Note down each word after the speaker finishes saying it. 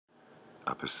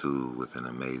pursued with an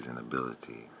amazing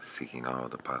ability, seeking all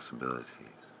the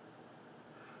possibilities.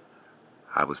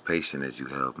 I was patient as you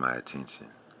held my attention.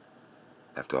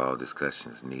 After all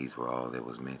discussions, needs were all that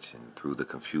was mentioned. Through the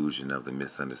confusion of the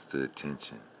misunderstood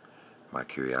tension, my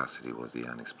curiosity was the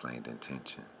unexplained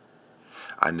intention.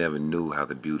 I never knew how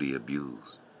the beauty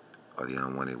abused, or the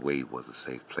unwanted weight was a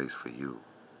safe place for you.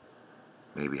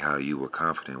 Maybe how you were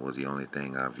confident was the only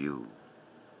thing I viewed.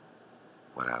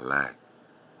 What I lacked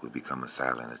would become a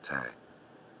silent attack.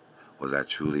 Was I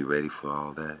truly ready for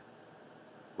all that?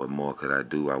 What more could I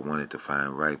do? I wanted to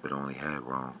find right, but only had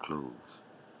wrong clues.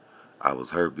 I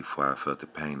was hurt before I felt the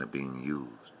pain of being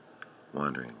used,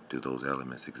 wondering, do those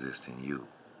elements exist in you?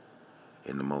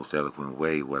 In the most eloquent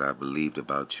way, what I believed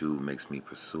about you makes me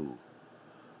pursue.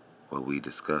 What we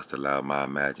discussed allowed my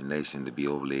imagination to be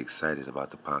overly excited about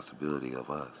the possibility of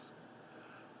us.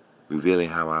 Revealing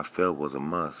how I felt was a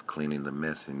must. Cleaning the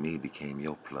mess in me became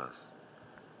your plus.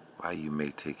 Why you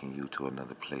make taking you to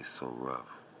another place so rough?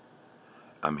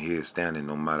 I'm here standing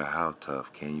no matter how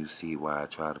tough. Can you see why I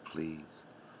try to please?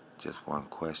 Just one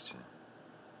question.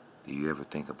 Do you ever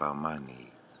think about my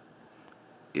needs?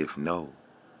 If no,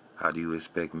 how do you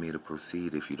expect me to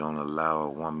proceed if you don't allow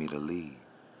or want me to lead?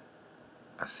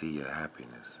 I see your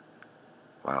happiness.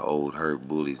 While old hurt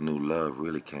bullies new love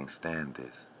really can't stand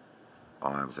this.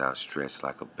 Arms outstretched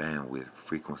like a bandwidth,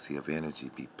 frequency of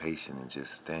energy, be patient and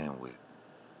just stand with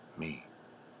me.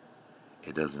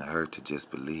 It doesn't hurt to just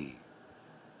believe.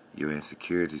 Your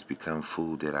insecurities become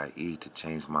food that I eat to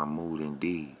change my mood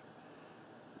indeed.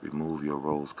 Remove your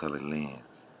rose-colored lens,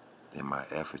 then my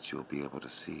efforts you'll be able to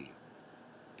see.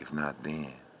 If not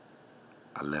then,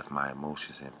 I left my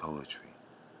emotions in poetry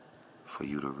for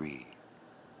you to read.